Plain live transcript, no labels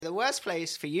The worst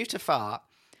place for you to fart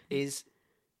is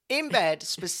in bed,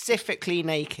 specifically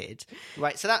naked.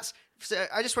 Right, so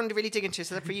I just wanted to really dig into it.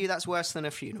 So that for you, that's worse than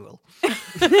a funeral.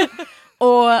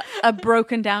 Or a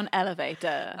broken down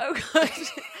elevator. Oh, God.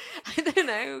 I don't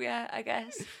know, yeah, I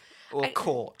guess. Or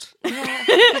court.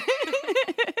 Yeah.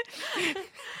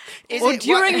 Or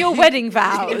during your wedding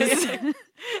vows.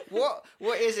 What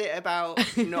is it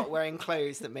about not wearing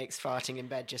clothes that makes farting in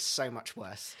bed just so much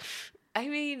worse? I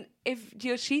mean, if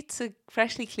your sheets are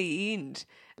freshly cleaned,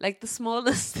 like the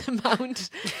smallest amount of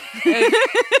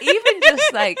even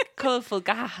just like colourful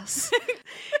gas,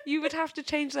 you would have to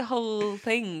change the whole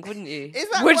thing, wouldn't you?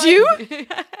 Would you?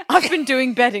 I've been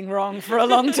doing bedding wrong for a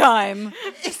long time.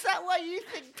 Is that why you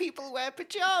think people wear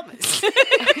pyjamas?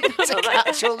 To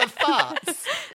catch all the farts?